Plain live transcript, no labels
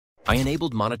I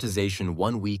enabled monetization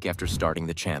 1 week after starting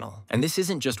the channel. And this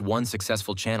isn't just one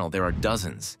successful channel, there are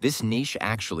dozens. This niche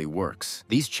actually works.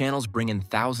 These channels bring in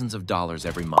thousands of dollars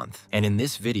every month. And in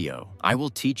this video, I will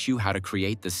teach you how to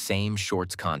create the same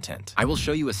shorts content. I will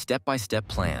show you a step-by-step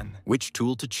plan, which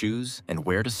tool to choose, and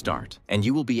where to start. And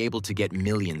you will be able to get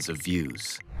millions of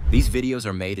views. These videos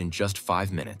are made in just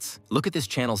 5 minutes. Look at this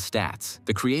channel's stats.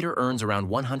 The creator earns around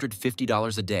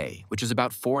 $150 a day, which is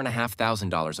about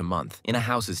 $4,500 a month, in a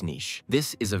houses niche.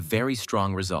 This is a very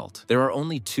strong result. There are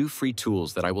only 2 free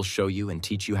tools that I will show you and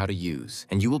teach you how to use,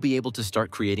 and you will be able to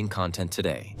start creating content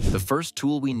today. The first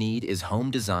tool we need is Home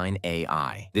Design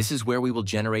AI. This is where we will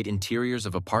generate interiors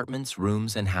of apartments,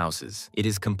 rooms, and houses. It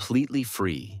is completely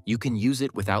free. You can use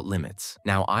it without limits.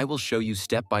 Now I will show you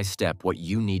step by step what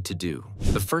you need to do.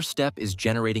 The first step is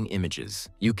generating images.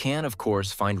 You can, of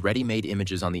course, find ready-made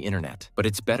images on the internet, but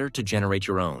it's better to generate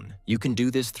your own. You can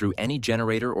do this through any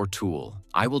generator or tool.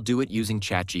 I will do it using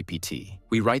ChatGPT.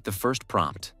 We write the first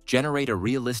prompt: generate a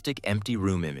realistic empty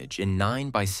room image in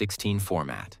 9:16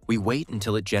 format. We wait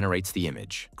until it generates the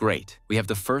image. Great, we have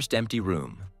the first empty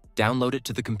room. Download it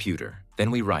to the computer. Then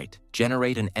we write,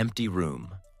 generate an empty room,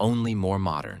 only more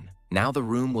modern. Now the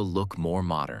room will look more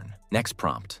modern. Next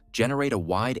prompt, generate a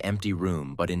wide empty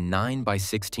room but in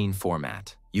 9:16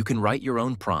 format. You can write your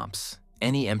own prompts,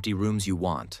 any empty rooms you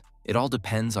want. It all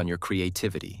depends on your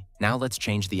creativity. Now let's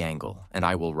change the angle, and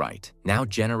I will write, now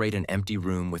generate an empty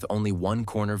room with only one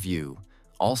corner view,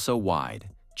 also wide.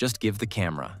 Just give the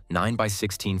camera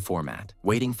 9:16 format,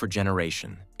 waiting for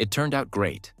generation. It turned out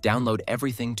great. Download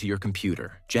everything to your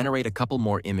computer. Generate a couple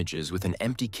more images with an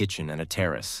empty kitchen and a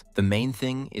terrace. The main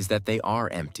thing is that they are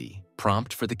empty.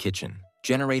 Prompt for the kitchen.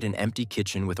 Generate an empty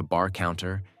kitchen with a bar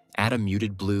counter, add a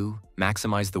muted blue,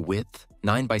 maximize the width,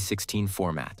 9:16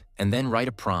 format, and then write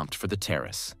a prompt for the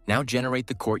terrace. Now generate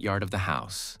the courtyard of the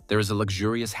house. There is a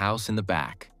luxurious house in the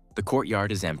back. The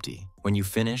courtyard is empty. When you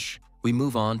finish, we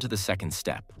move on to the second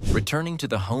step. Returning to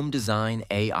the Home Design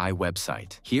AI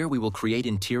website. Here we will create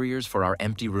interiors for our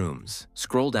empty rooms.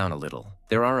 Scroll down a little.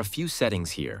 There are a few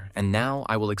settings here, and now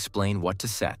I will explain what to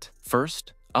set.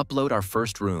 First, upload our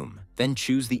first room. Then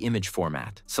choose the image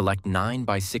format. Select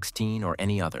 9:16 or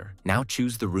any other. Now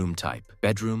choose the room type: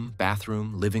 bedroom,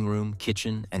 bathroom, living room,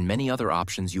 kitchen, and many other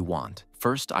options you want.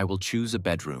 First, I will choose a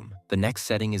bedroom. The next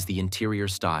setting is the interior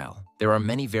style. There are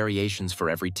many variations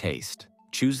for every taste.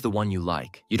 Choose the one you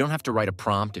like. You don't have to write a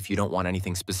prompt if you don't want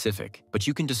anything specific, but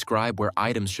you can describe where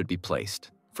items should be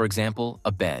placed. For example,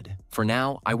 a bed. For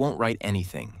now, I won't write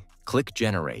anything. Click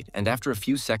Generate, and after a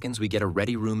few seconds we get a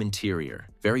ready room interior.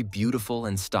 Very beautiful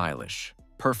and stylish.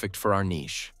 Perfect for our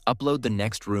niche. Upload the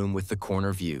next room with the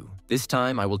corner view. This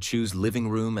time I will choose living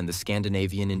room and the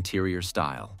Scandinavian interior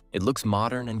style. It looks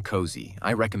modern and cozy.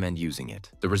 I recommend using it.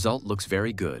 The result looks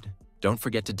very good. Don't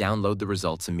forget to download the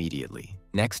results immediately.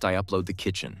 Next, I upload the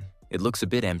kitchen. It looks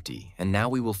a bit empty, and now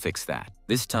we will fix that.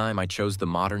 This time, I chose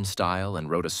the modern style and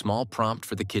wrote a small prompt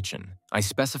for the kitchen. I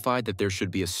specified that there should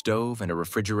be a stove and a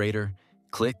refrigerator.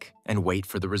 Click and wait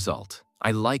for the result.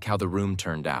 I like how the room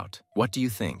turned out. What do you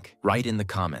think? Write in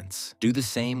the comments. Do the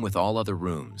same with all other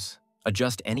rooms.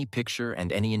 Adjust any picture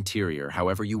and any interior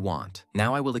however you want.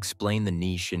 Now I will explain the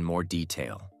niche in more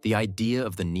detail. The idea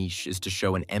of the niche is to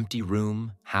show an empty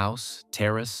room, house,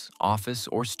 terrace, office,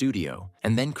 or studio,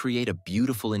 and then create a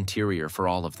beautiful interior for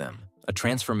all of them. A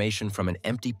transformation from an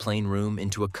empty plain room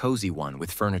into a cozy one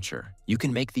with furniture. You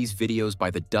can make these videos by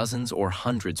the dozens or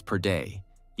hundreds per day,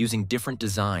 using different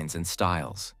designs and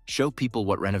styles. Show people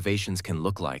what renovations can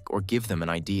look like or give them an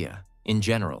idea. In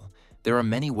general, there are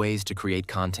many ways to create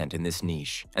content in this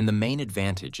niche, and the main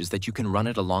advantage is that you can run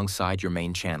it alongside your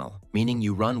main channel, meaning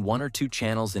you run 1 or 2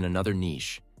 channels in another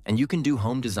niche, and you can do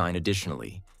home design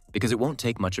additionally, because it won't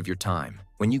take much of your time.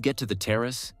 When you get to the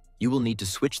terrace, you will need to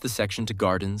switch the section to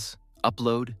gardens,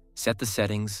 upload, set the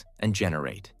settings, and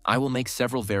generate. I will make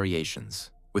several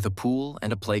variations. With a pool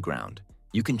and a playground,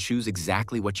 you can choose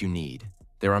exactly what you need.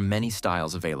 There are many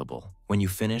styles available. When you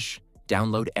finish,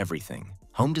 download everything.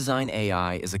 Home Design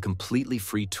AI is a completely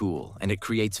free tool, and it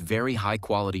creates very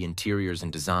high-quality interiors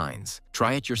and designs.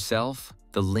 Try it yourself.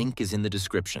 The link is in the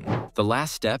description. The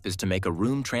last step is to make a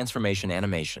room transformation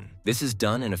animation. This is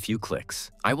done in a few clicks.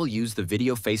 I will use the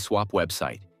Video Face Swap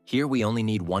website. Here we only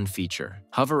need one feature.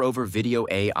 Hover over Video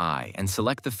AI and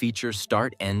select the feature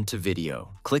Start End to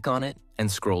Video. Click on it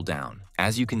and scroll down.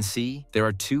 As you can see, there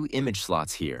are 2 image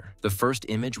slots here. The first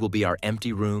image will be our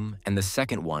empty room, and the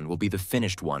second one will be the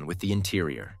finished one with the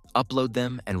interior. Upload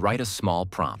them and write a small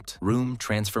prompt. Room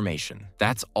transformation.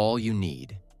 That's all you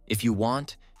need. If you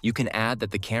want, you can add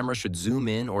that the camera should zoom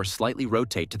in or slightly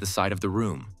rotate to the side of the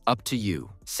room. Up to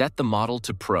you. Set the model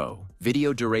to Pro.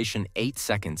 Video duration 8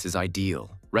 seconds is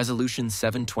ideal. Resolution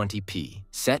 720p.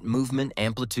 Set movement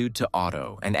amplitude to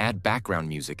auto and add background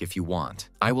music if you want.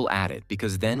 I will add it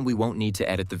because then we won't need to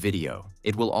edit the video.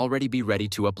 It will already be ready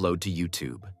to upload to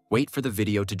YouTube. Wait for the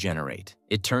video to generate.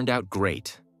 It turned out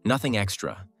great. Nothing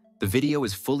extra. The video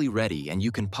is fully ready and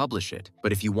you can publish it,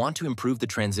 but if you want to improve the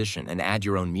transition and add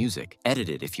your own music, edit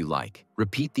it if you like.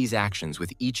 Repeat these actions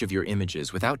with each of your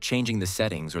images without changing the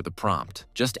settings or the prompt.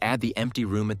 Just add the empty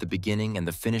room at the beginning and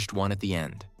the finished one at the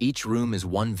end. Each room is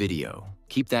one video.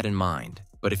 Keep that in mind.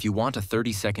 But if you want a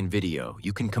 30-second video,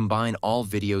 you can combine all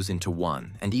videos into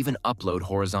one and even upload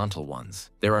horizontal ones.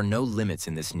 There are no limits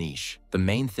in this niche. The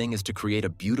main thing is to create a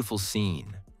beautiful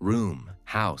scene, room,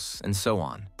 house, and so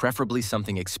on, preferably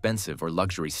something expensive or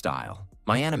luxury style.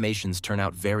 My animations turn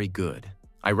out very good.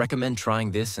 I recommend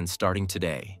trying this and starting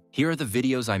today. Here are the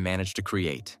videos I managed to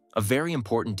create. A very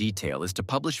important detail is to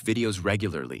publish videos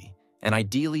regularly, and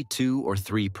ideally 2 or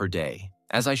 3 per day.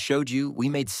 As I showed you, we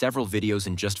made several videos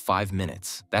in just 5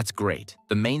 minutes. That's great.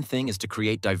 The main thing is to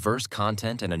create diverse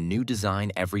content and a new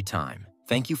design every time.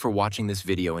 Thank you for watching this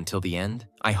video until the end.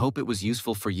 I hope it was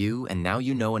useful for you, and now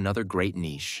you know another great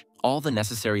niche. All the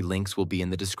necessary links will be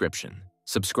in the description.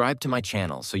 Subscribe to my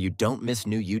channel so you don't miss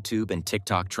new YouTube and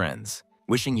TikTok trends.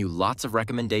 Wishing you lots of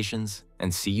recommendations,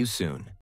 and see you soon.